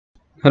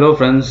Hello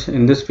friends,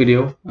 in this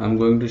video I'm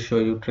going to show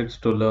you tricks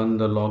to learn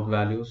the log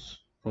values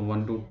from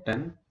 1 to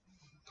 10.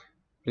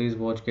 Please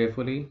watch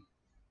carefully.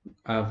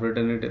 I've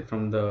written it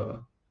from the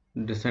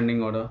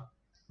descending order,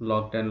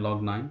 log 10,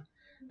 log 9.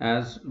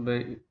 As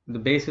the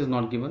base is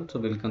not given, so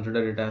we'll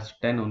consider it as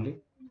 10 only.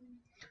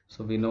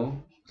 So we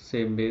know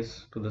same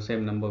base to the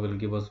same number will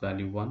give us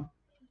value 1,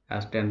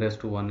 as 10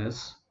 raised to 1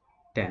 is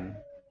 10.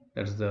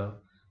 That's the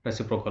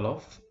reciprocal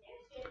of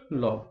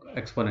log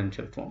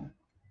exponential form.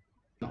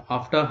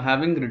 After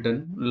having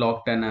written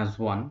log 10 as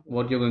 1,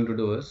 what you're going to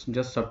do is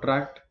just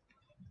subtract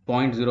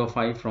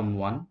 0.05 from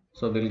 1.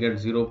 So we'll get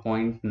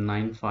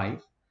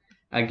 0.95.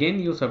 Again,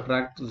 you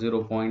subtract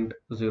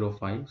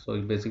 0.05.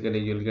 So basically,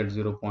 you'll get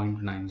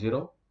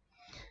 0.90.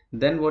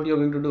 Then what you're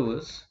going to do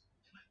is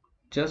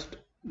just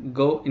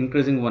go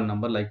increasing one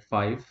number like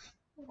 5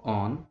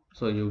 on.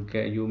 So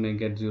you may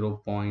get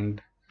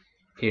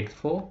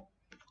 0.84.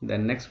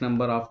 Then next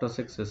number after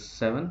 6 is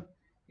 7.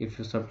 If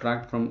you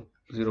subtract from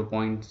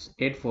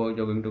 0.84,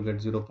 you're going to get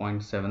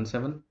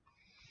 0.77,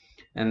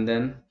 and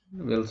then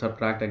we'll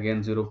subtract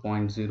again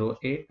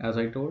 0.08 as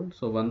I told.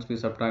 So once we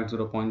subtract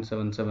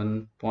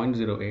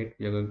 0.77.08,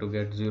 you're going to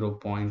get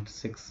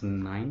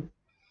 0.69,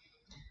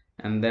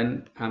 and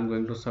then I'm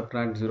going to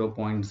subtract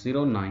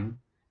 0.09.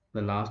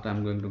 The last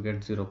I'm going to get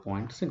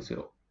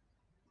 0.60.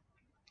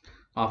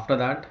 After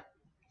that,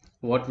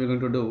 what we're going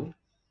to do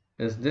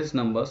is this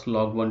numbers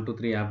log 1 to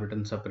 3 I've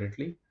written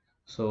separately.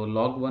 So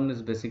log 1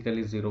 is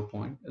basically 0.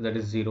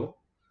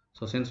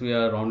 So since we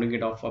are rounding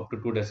it off up to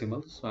 2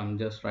 decimals, so I'm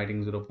just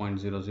writing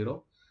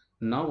 0.00.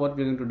 Now what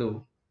we're going to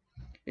do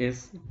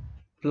is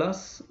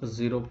plus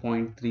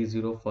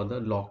 0.30 for the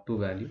log 2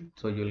 value.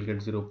 So you'll get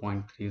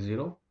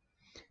 0.30.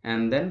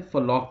 And then for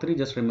log 3,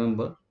 just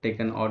remember, take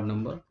an odd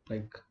number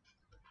like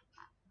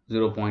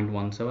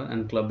 0.17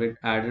 and club it,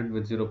 added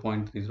with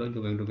 0.30,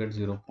 you're going to get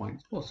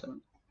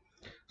 0.47.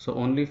 So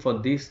only for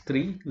these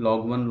three,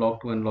 log 1,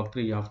 log 2 and log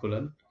 3, you have to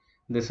learn.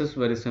 This is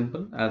very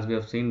simple. As we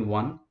have seen,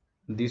 1,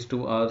 these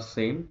two are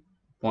same,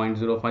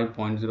 0.05,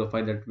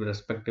 0.05, that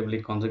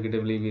respectively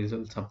consecutively we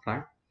will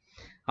subtract.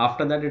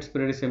 After that, it's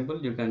pretty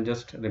simple. You can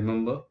just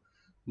remember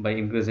by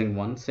increasing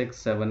 1, 6,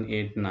 7,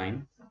 8,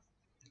 9.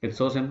 It's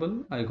so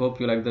simple. I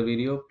hope you like the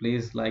video.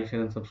 Please like,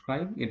 share and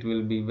subscribe. It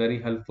will be very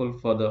helpful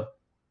for the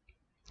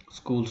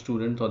school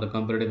students or the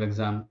competitive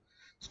exam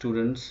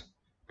students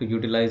to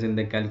utilize in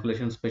the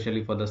calculation,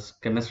 especially for the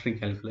chemistry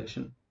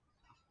calculation.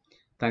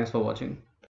 Thanks for watching.